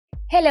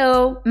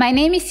Hello, my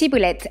name is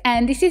Syboulette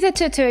and this is a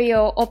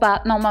tutorial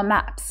about normal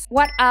maps.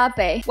 What are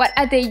they? What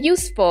are they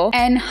used for?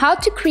 And how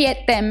to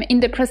create them in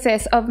the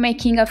process of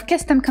making of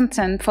custom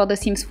content for The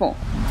Sims 4.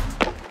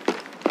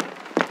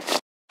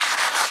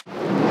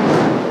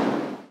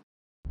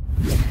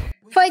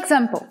 For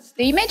example,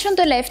 the image on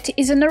the left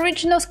is an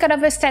original scale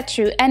of a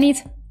statue and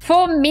it's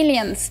 4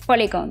 million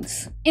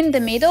polygons. In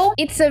the middle,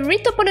 it's a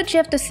retopology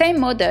of the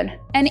same model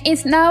and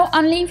is now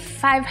only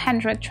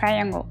 500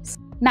 triangles.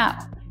 Now,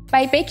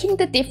 by making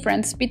the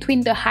difference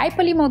between the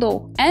highpoly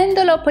model and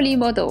the low-poly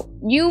model,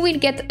 you will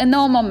get a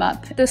normal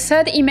map. The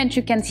third image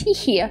you can see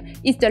here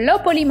is the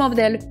low-poly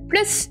model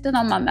plus the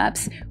normal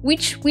maps,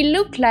 which will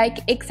look like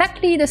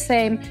exactly the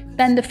same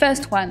than the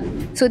first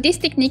one. So this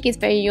technique is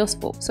very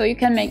useful. So you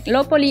can make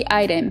low-poly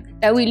item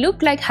that will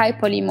look like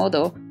high-poly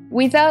model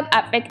without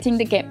affecting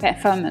the game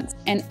performance.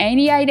 And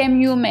any item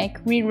you make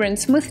will run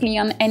smoothly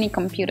on any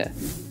computer.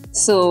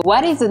 So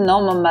what is the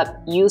normal map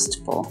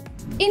used for?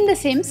 In The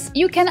Sims,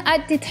 you can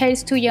add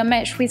details to your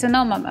mesh with the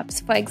normal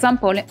maps. For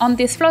example, on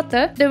this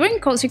floater, the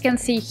wrinkles you can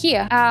see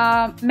here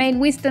are made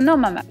with the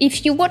normal map.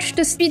 If you watch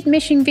the speed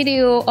meshing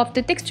video of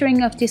the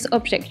texturing of this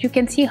object, you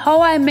can see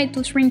how I made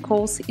those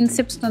wrinkles in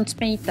Substance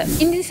Painter.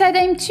 In this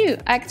item too,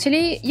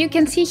 actually, you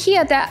can see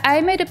here that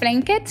I made a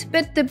blanket,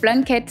 but the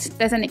blanket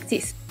doesn't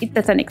exist. It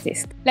doesn't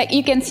exist. Like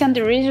you can see on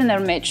the original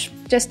mesh,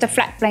 just a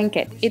flat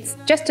blanket. It's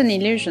just an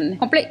illusion,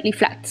 completely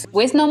flat.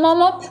 With normal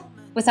map?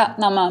 Without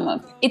normal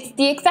map. It's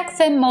the exact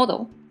same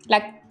model,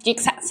 like the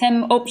exact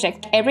same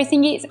object.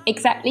 Everything is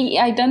exactly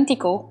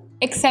identical,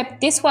 except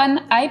this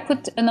one I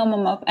put a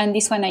normal map and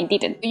this one I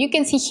didn't. You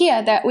can see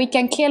here that we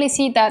can clearly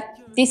see that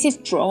this is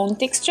drawn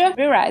texture,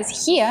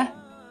 whereas here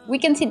we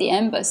can see the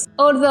emboss.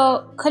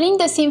 Although calling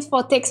The Sims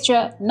 4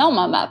 texture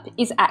normal map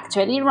is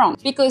actually wrong,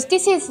 because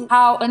this is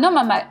how a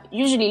normal map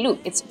usually looks.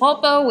 It's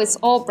purple with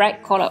all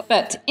bright color.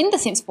 But in The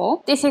Sims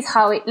 4, this is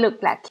how it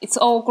looked like. It's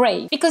all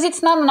gray. Because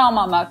it's not a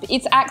normal map,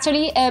 it's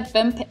actually a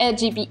bump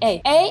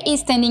RGBA. A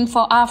is standing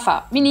for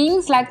alpha,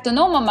 meaning like the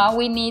normal map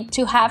we need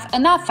to have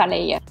an alpha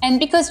layer. And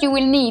because you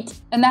will need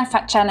an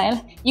alpha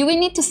channel, you will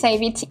need to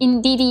save it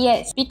in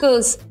DDS,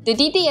 because the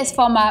DDS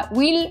format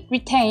will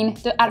retain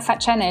the alpha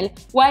channel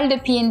while the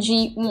PNG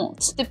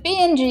won't. The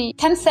PNG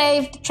can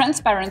save the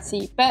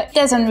transparency, but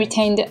doesn't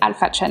retain the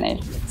alpha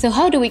channel. So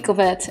how do we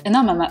convert a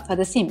normal map for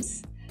The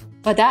Sims?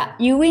 For that,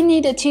 you will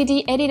need a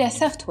 2D editor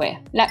software,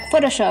 like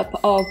Photoshop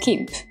or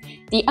GIMP.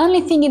 The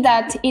only thing is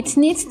that it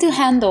needs to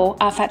handle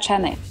alpha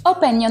channel.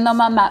 Open your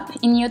normal map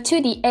in your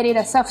 2D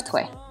editor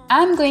software.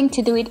 I'm going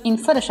to do it in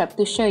Photoshop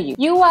to show you.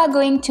 You are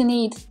going to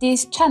need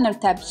this channel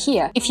tab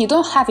here. If you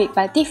don't have it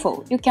by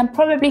default, you can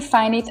probably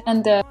find it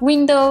under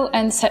Window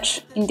and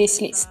Search in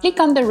this list. Click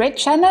on the red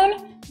channel,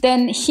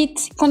 then hit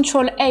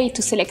Ctrl A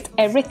to select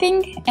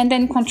everything, and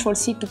then Ctrl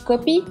C to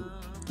copy.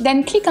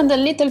 Then click on the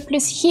little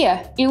plus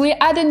here. It will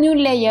add a new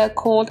layer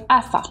called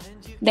Alpha.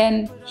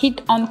 Then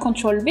hit on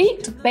Ctrl V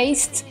to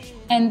paste,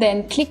 and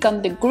then click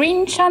on the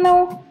green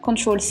channel,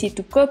 Ctrl C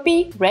to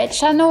copy, red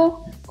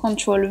channel,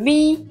 Ctrl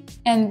V,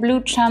 and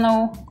blue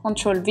channel,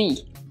 Ctrl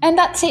V. And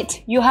that's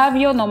it, you have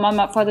your normal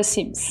map for The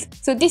Sims.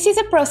 So this is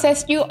a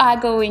process you are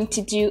going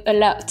to do a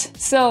lot.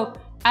 So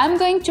I'm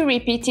going to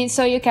repeat it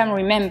so you can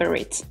remember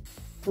it.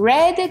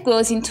 Red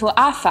goes into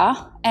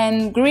alpha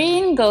and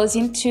green goes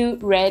into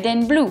red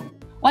and blue.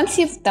 Once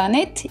you've done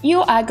it, you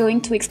are going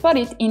to export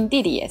it in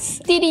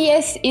DDS.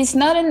 DDS is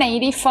not a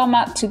native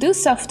format to do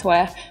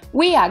software.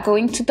 We are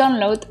going to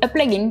download a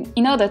plugin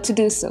in order to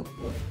do so.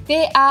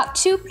 There are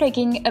two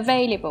plugins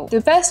available.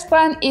 The first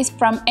one is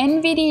from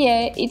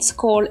NVIDIA. It's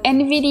called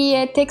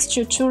NVIDIA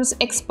Texture Tools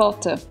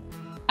Exporter.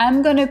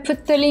 I'm gonna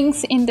put the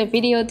links in the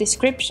video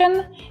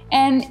description,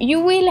 and you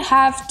will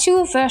have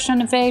two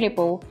versions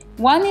available.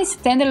 One is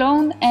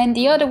standalone and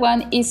the other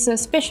one is a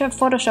special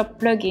Photoshop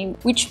plugin,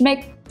 which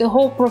makes the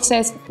whole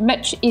process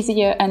much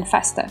easier and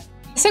faster.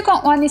 The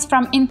second one is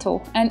from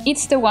Intel, and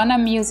it's the one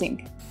I'm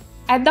using.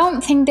 I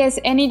don't think there's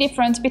any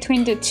difference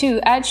between the two.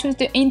 I chose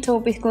the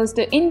Intel because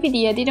the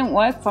NVIDIA didn't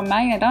work for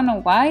mine, I don't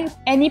know why.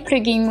 Any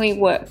plugin will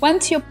work.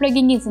 Once your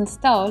plugin is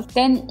installed,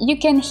 then you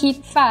can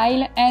hit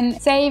File and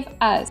Save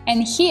As.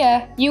 And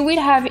here, you will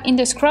have in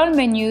the scroll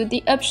menu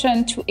the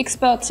option to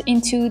export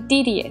into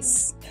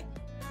DDS.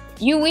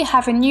 You will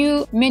have a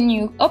new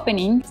menu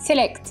opening.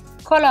 Select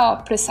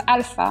Color plus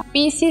Alpha,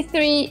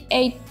 BC3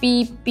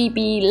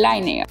 8BBB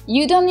Linear.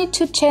 You don't need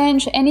to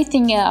change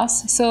anything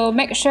else, so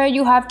make sure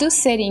you have those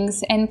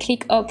settings and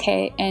click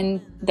OK,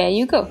 and there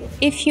you go.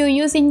 If you're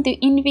using the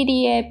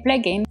NVIDIA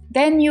plugin,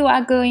 then you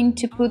are going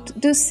to put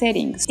those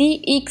settings,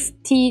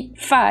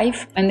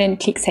 DXT5, and then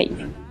click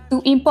Save.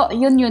 To import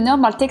your new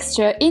normal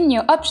texture in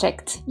your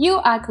object,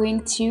 you are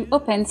going to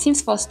open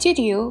Sims 4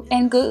 Studio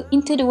and go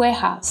into the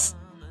warehouse.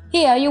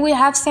 Here you will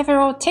have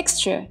several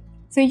textures.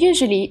 So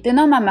usually the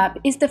normal map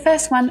is the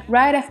first one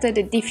right after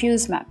the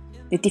diffuse map.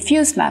 The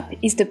diffuse map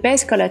is the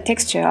base color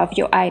texture of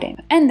your item,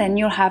 and then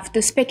you'll have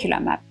the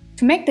specular map.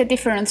 To make the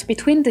difference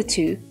between the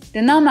two,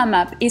 the normal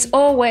map is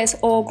always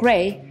all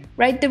gray,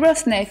 right? The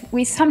roughness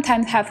will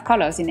sometimes have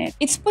colors in it.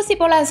 It's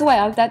possible as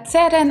well that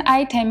certain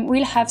items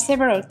will have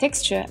several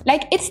textures,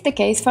 like it's the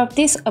case for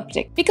this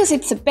object. Because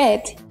it's a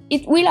bed,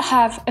 it will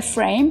have a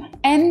frame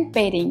and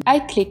bedding. I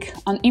click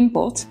on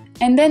Import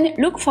and then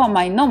look for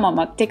my normal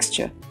map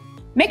texture.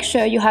 Make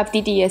sure you have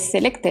DDS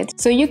selected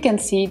so you can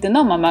see the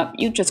normal map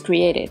you just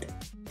created.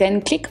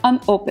 Then click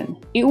on Open.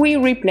 It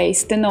will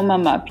replace the normal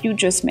map you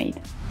just made.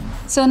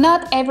 So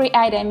not every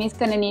item is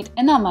gonna need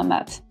a normal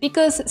map,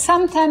 because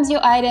sometimes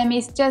your item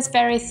is just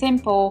very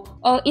simple,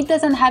 or it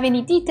doesn't have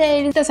any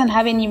detail, it doesn't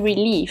have any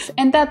relief,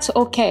 and that's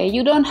okay.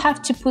 You don't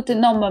have to put a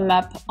normal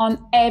map on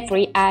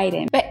every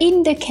item. But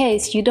in the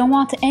case you don't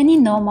want any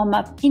normal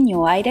map in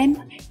your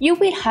item, you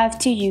will have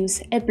to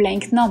use a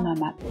blank normal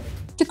map.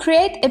 To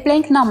create a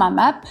blank normal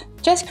map,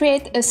 just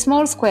create a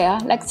small square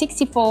like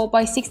 64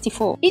 by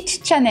 64.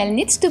 Each channel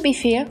needs to be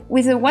filled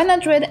with a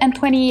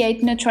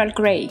 128 neutral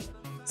gray.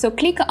 So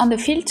click on the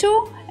Fill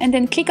tool and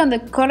then click on the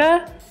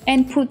color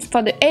and put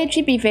for the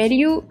RGB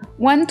value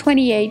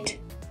 128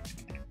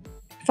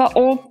 for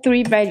all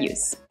three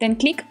values. Then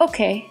click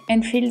OK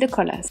and fill the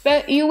colors.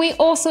 But you will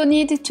also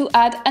need to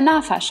add an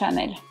alpha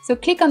channel. So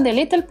click on the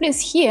little plus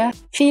here,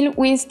 fill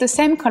with the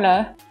same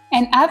color,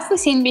 and as we've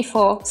seen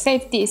before,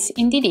 save this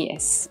in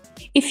DDS.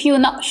 If you're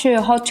not sure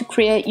how to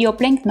create your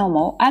blank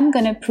normal, I'm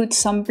gonna put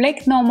some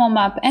blank normal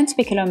map and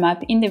specular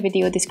map in the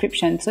video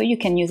description so you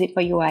can use it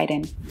for your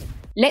item.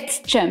 Let's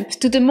jump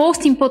to the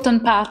most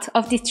important part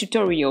of this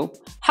tutorial,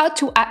 how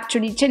to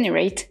actually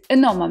generate a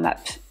normal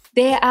map.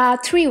 There are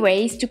three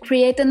ways to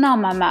create a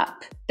normal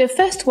map. The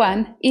first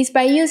one is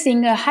by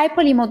using a high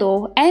poly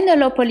model and a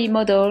low poly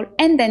model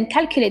and then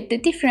calculate the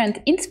difference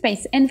in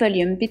space and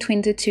volume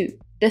between the two.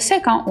 The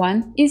second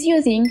one is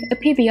using a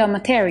PBR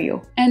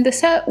material, and the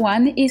third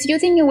one is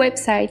using a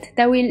website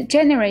that will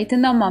generate a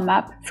normal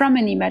map from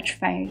an image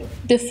file.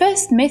 The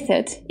first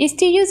method is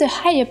to use a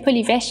higher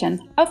poly version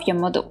of your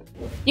model.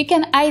 You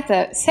can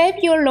either save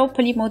your low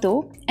poly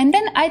model and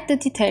then add the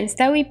details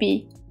that will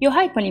be your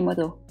high poly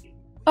model.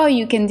 Or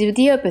you can do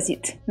the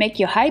opposite, make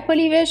your high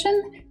poly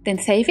version, then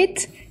save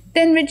it,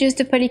 then reduce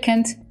the poly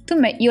count to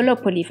make your low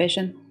poly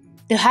version.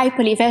 The high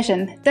poly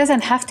version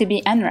doesn't have to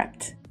be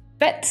unwrapped,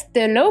 but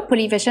the low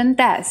poly version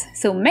does,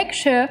 so make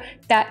sure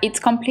that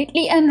it's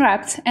completely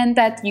unwrapped and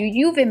that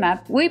your UV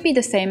map will be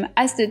the same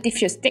as the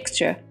diffuse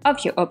texture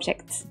of your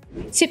objects.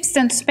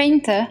 Substance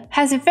Painter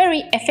has a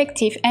very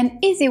effective and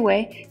easy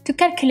way to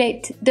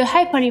calculate the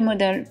high poly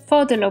model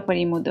for the low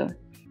poly model.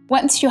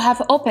 Once you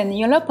have opened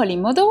your low poly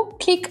model,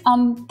 click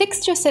on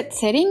Texture Set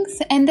Settings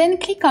and then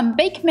click on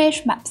Bake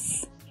Mesh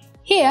Maps.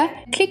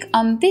 Here, click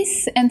on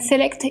this and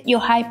select your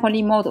high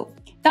poly model.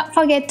 Don't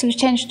forget to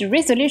change the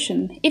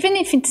resolution. Even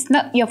if it's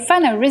not your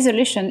final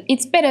resolution,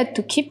 it's better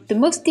to keep the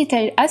most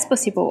detail as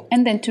possible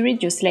and then to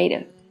reduce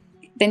later.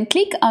 Then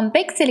click on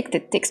Bake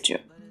Selected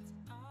Texture.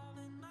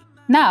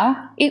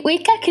 Now, it will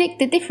calculate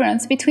the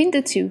difference between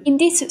the two. In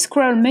this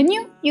scroll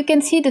menu, you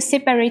can see the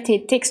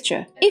separated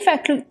texture. If I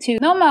click to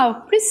normal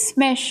plus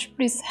mesh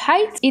plus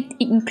height, it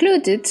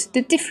included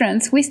the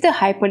difference with the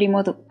high poly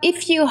model.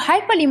 If your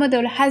high poly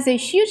model has a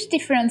huge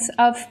difference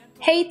of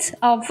height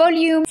or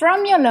volume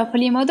from your low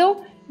poly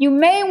model, you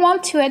may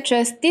want to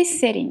adjust these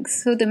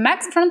settings, so the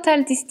max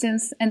frontal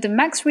distance and the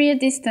max rear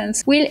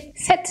distance will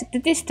set the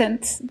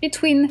distance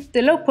between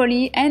the low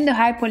poly and the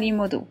high poly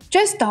model.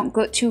 Just don't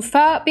go too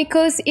far,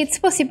 because it's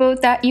possible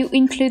that you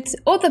include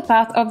other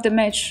parts of the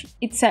mesh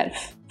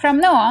itself. From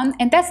now on,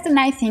 and that's the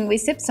nice thing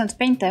with Substance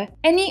Painter,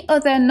 any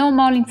other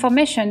normal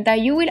information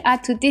that you will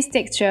add to this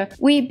texture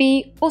will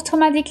be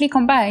automatically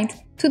combined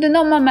to the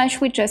normal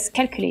mesh we just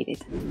calculated.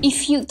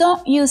 If you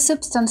don't use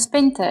Substance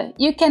Painter,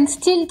 you can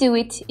still do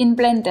it in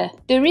Blender.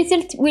 The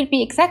result will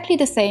be exactly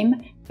the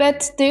same,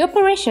 but the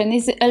operation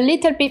is a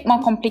little bit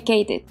more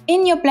complicated.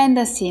 In your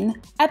Blender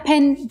scene,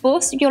 append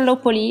both your low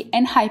poly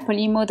and high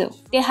poly model.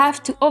 They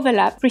have to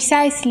overlap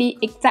precisely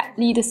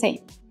exactly the same.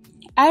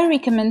 I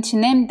recommend to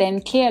name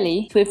them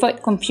clearly to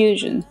avoid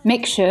confusion.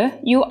 Make sure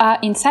you are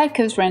in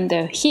Cycles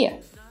Render here.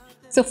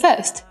 So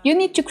first, you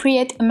need to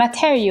create a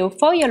material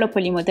for your low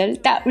poly model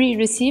that will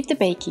receive the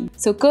baking.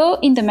 So go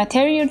in the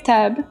Material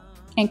tab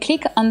and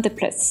click on the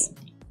plus.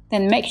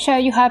 Then make sure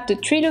you have the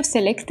Trilo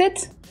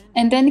selected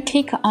and then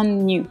click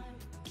on New.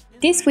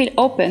 This will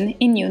open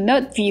in your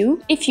node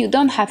view. If you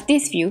don't have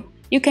this view,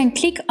 you can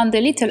click on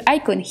the little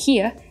icon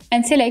here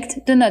and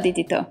select the node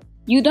editor.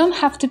 You don't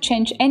have to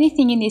change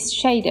anything in this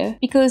shader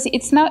because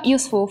it's not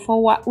useful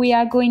for what we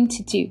are going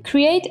to do.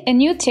 Create a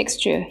new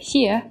texture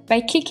here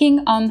by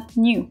clicking on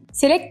New.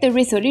 Select the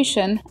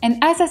resolution,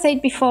 and as I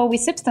said before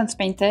with Substance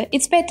Painter,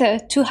 it's better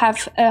to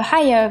have a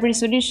higher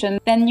resolution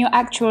than your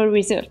actual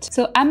result.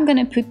 So I'm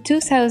gonna put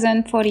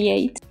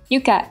 2048.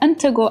 You can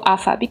untoggle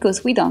alpha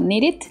because we don't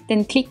need it,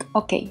 then click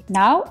OK.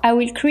 Now I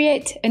will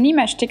create an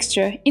image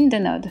texture in the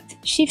node.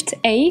 Shift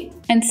A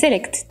and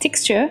select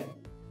Texture,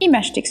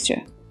 Image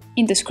Texture.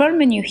 In the scroll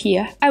menu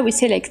here, I will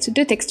select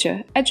the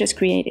texture I just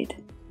created.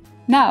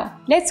 Now,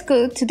 let's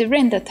go to the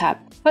Render tab.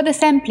 For the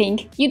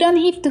sampling, you don't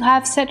have to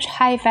have such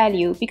high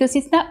value because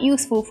it's not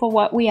useful for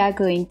what we are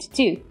going to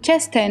do.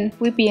 Just 10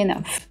 will be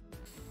enough.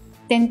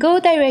 Then go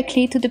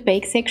directly to the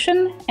bake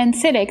section and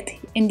select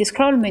in the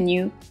scroll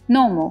menu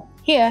Normal.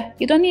 Here,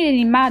 you don't need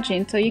any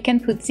margin, so you can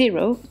put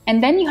 0,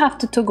 and then you have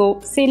to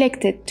toggle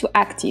Selected to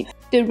Active.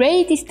 The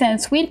ray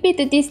distance will be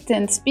the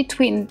distance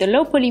between the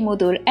low poly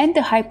model and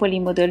the high poly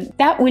model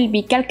that will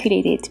be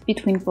calculated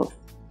between both.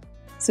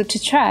 So to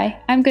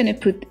try, I'm gonna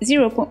put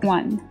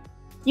 0.1.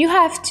 You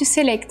have to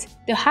select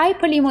the high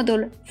poly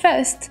model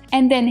first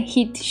and then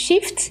hit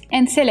Shift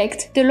and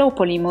select the low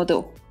poly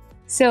model.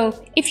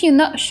 So if you're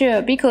not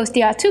sure because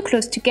they are too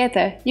close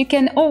together, you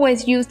can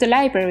always use the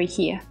library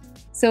here.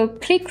 So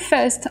click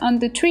first on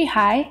the 3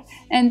 high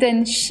and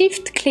then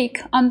shift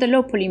click on the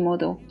low poly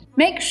model.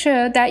 Make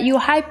sure that your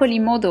high poly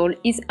model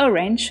is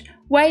orange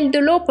while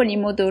the low poly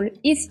model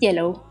is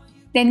yellow.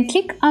 Then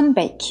click on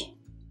bake.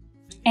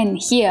 And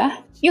here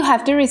you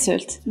have the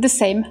result, the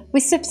same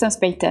with Substance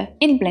Painter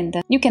in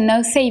Blender. You can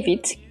now save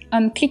it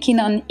on clicking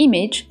on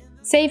Image,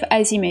 Save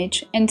as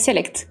Image and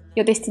select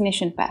your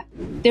destination path.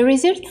 The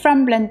result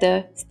from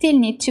Blender still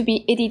needs to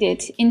be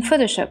edited in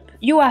Photoshop.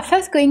 You are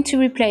first going to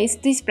replace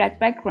this black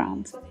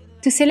background.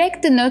 To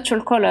select the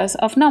neutral colors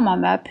of normal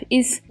map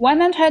is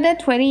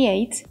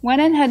 128,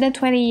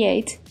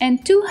 128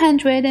 and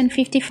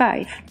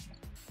 255.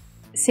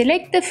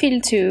 Select the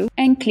fill tool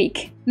and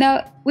click.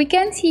 Now we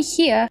can see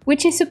here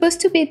which is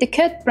supposed to be the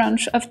cut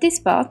branch of this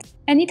part,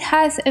 and it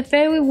has a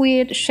very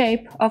weird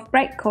shape of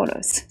bright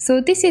colors. So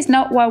this is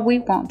not what we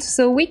want,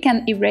 so we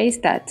can erase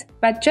that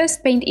by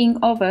just painting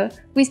over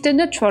with the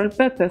neutral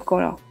purple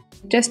color.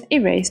 Just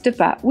erase the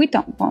part we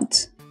don't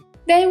want.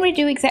 Then we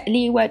do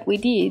exactly what we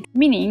did,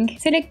 meaning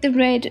select the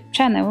red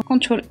channel,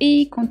 Ctrl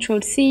E,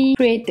 Ctrl C,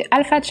 create the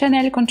alpha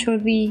channel, Ctrl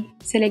V,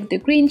 select the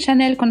green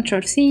channel,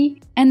 Ctrl C,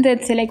 and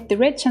then select the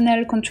red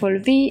channel,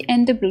 Ctrl V,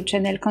 and the blue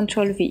channel,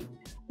 Ctrl V.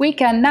 We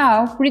can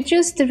now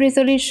reduce the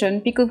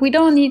resolution because we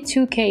don't need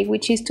 2K,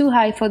 which is too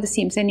high for the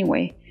Sims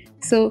anyway.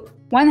 So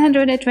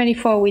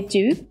 124 we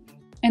do,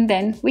 and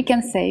then we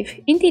can save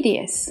in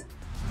TDS.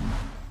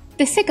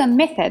 The second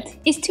method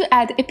is to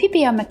add a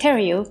PBR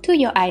material to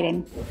your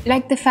item,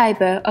 like the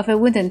fiber of a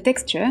wooden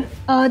texture,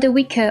 or the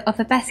wicker of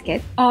a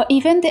basket, or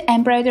even the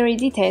embroidery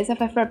details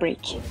of a fabric.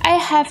 I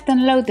have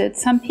downloaded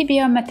some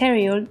PBR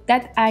material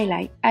that I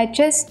like. I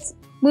just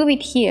move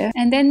it here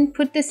and then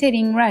put the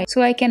setting right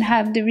so I can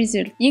have the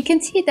result. You can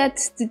see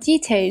that the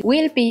detail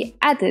will be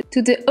added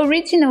to the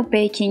original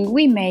baking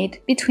we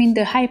made between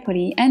the high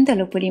poly and the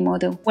low poly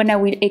model. When I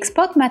will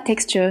export my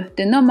texture,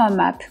 the normal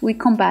map, we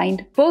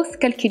combined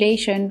both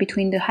calculation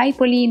between the high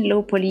poly,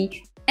 low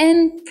poly,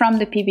 and from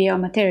the PBR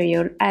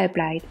material I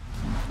applied.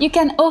 You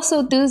can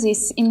also do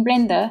this in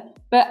Blender,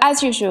 but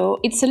as usual,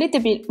 it's a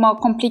little bit more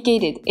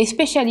complicated,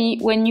 especially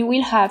when you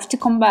will have to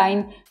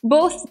combine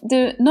both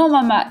the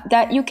normal map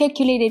that you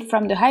calculated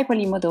from the high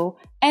poly model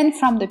and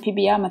from the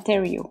PBR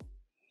material.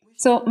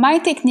 So my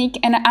technique,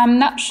 and I'm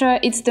not sure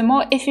it's the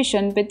more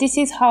efficient, but this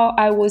is how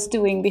I was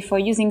doing before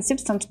using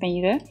Substance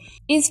Painter,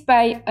 is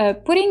by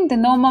putting the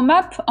normal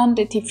map on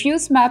the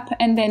diffuse map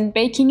and then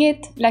baking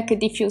it like a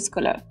diffuse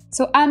color.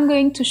 So I'm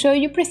going to show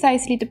you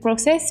precisely the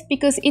process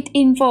because it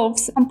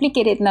involves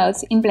complicated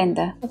nodes in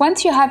Blender.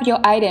 Once you have your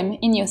item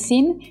in your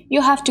scene,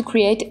 you have to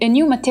create a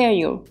new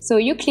material. So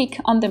you click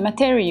on the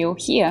material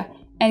here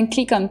and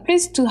click on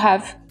plus to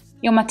have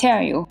your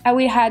material. I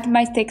will add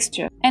my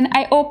texture and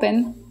I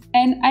open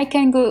and I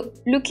can go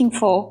looking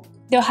for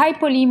the high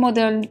poly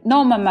model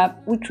normal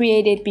map we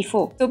created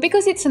before. So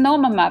because it's a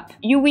normal map,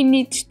 you will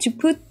need to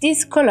put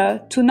this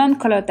color to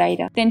non-color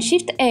data. Then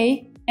Shift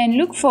A and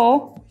look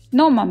for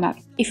normal map.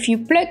 If you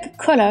plug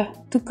color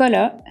to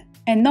color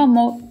and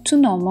normal to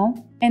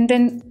normal and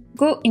then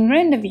go in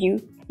render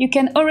view, you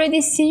can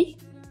already see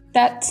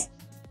that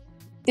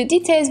the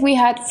details we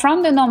had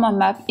from the normal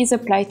map is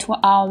applied to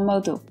our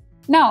model.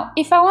 Now,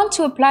 if I want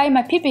to apply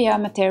my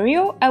PBR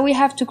material, I will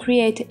have to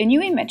create a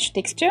new image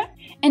texture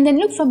and then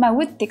look for my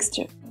wood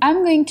texture.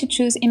 I'm going to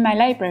choose in my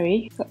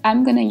library, so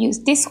I'm going to use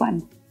this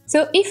one.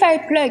 So if I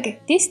plug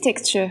this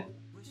texture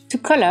to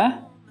color,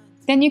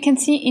 then you can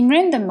see in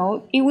render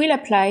mode, it will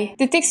apply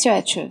the texture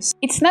I chose.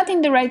 It's not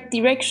in the right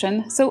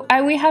direction, so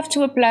I will have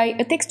to apply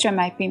a texture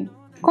mapping.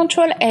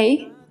 Ctrl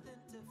A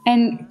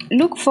and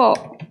look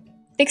for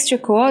texture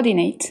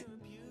coordinate,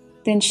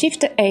 then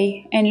Shift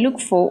A and look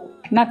for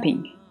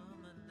mapping.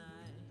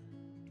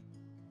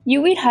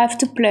 You will have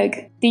to plug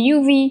the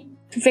UV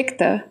to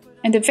vector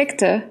and the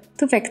vector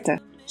to vector.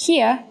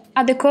 Here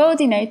are the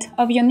coordinates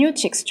of your new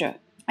texture,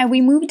 and we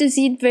move the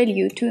Z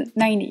value to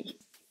 90.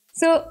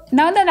 So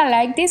now that I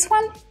like this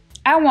one,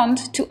 I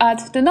want to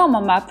add the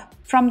normal map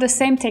from the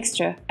same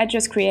texture I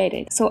just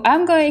created. So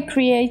I'm going to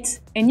create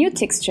a new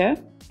texture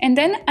and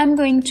then I'm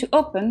going to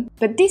open,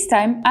 but this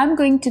time I'm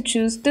going to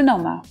choose the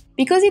normal.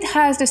 Because it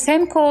has the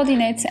same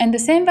coordinates and the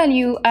same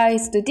value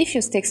as the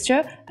diffuse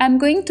texture, I'm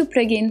going to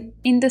plug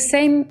in the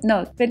same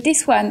node. But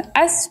this one,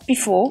 as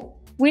before,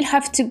 will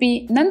have to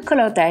be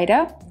non-color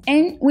data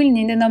and will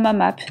need a normal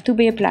map to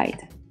be applied.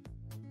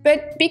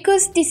 But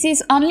because this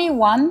is only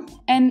one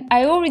and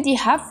I already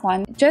have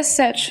one, just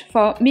search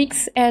for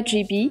Mix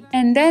RGB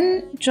and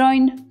then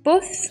join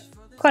both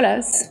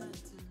colors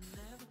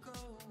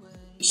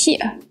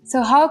here.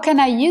 So how can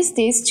I use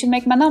this to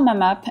make my normal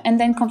map and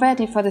then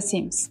convert it for the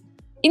seams?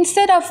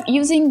 Instead of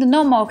using the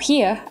normal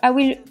here, I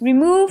will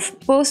remove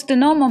both the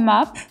normal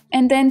map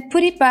and then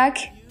put it back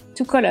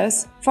to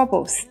colors for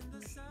both.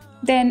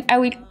 Then I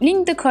will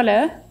link the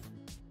color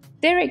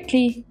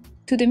directly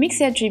to the Mix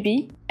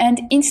RGB,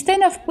 and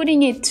instead of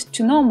putting it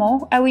to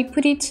normal, I will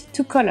put it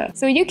to color.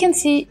 So you can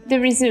see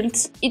the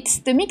result. It's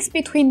the mix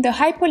between the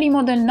highpoly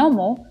model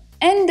normal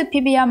and the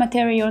PBR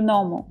Material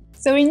normal.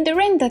 So in the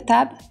render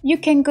tab, you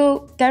can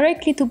go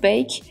directly to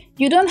bake.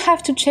 You don't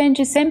have to change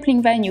the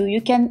sampling value.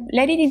 You can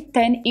let it in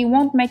 10, it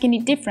won't make any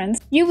difference.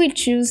 You will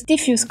choose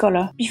diffuse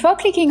color. Before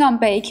clicking on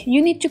bake,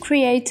 you need to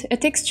create a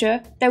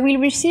texture that will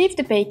receive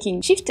the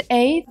baking. Shift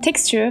A,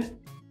 texture,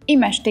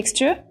 image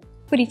texture,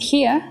 put it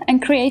here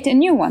and create a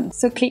new one.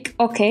 So click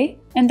OK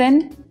and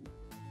then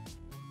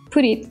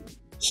put it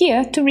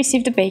here to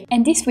receive the bake,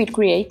 and this will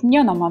create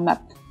your normal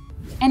map.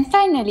 And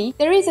finally,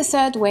 there is a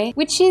third way,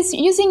 which is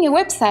using a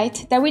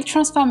website that will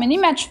transform an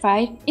image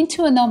file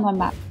into a normal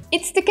map.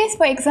 It's the case,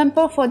 for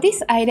example, for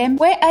this item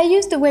where I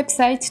used the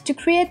website to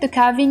create the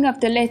carving of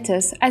the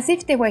letters as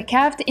if they were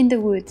carved in the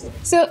wood.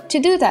 So to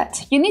do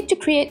that, you need to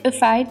create a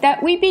file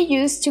that will be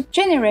used to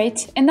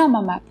generate a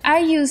normal map. I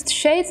used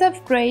shades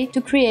of grey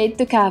to create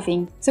the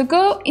carving. So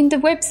go in the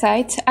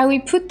website, I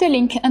will put the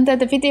link under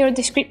the video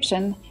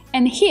description,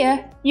 and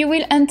here you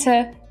will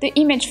enter the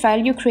image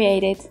file you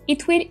created.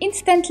 It will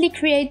instantly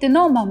create the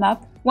normal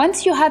map.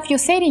 Once you have your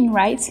setting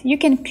right, you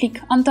can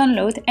click on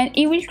download and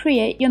it will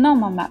create your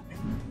normal map.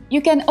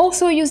 You can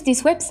also use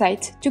this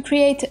website to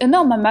create a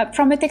normal map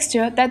from a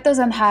texture that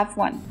doesn't have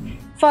one.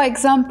 For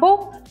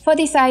example, for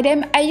this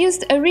item, I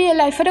used a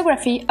real-life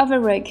photography of a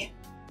rug.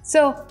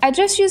 So I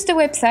just used the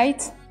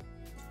website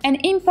and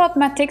import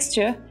my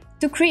texture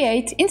to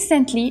create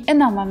instantly a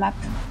normal map.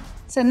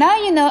 So now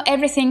you know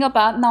everything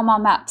about normal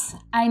maps.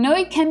 I know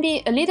it can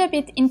be a little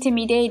bit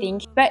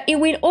intimidating, but it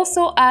will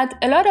also add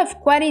a lot of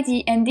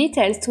quality and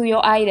details to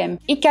your item.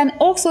 It can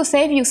also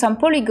save you some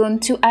polygon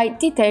to hide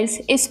details,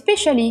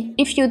 especially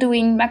if you're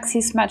doing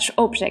maxis match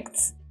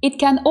objects. It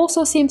can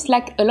also seem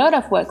like a lot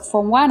of work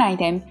for one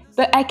item,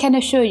 but I can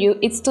assure you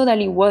it's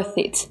totally worth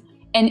it.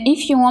 And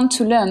if you want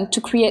to learn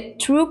to create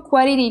true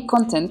quality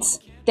content,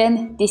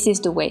 then this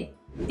is the way.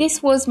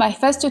 This was my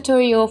first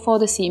tutorial for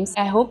the seams.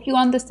 I hope you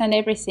understand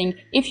everything.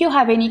 If you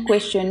have any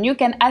question, you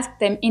can ask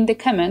them in the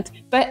comment,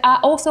 but I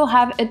also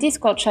have a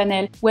Discord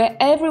channel where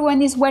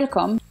everyone is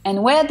welcome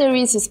and where there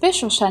is a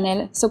special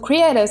channel so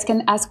creators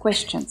can ask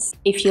questions.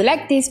 If you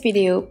like this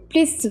video,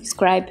 please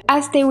subscribe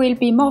as there will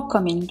be more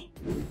coming.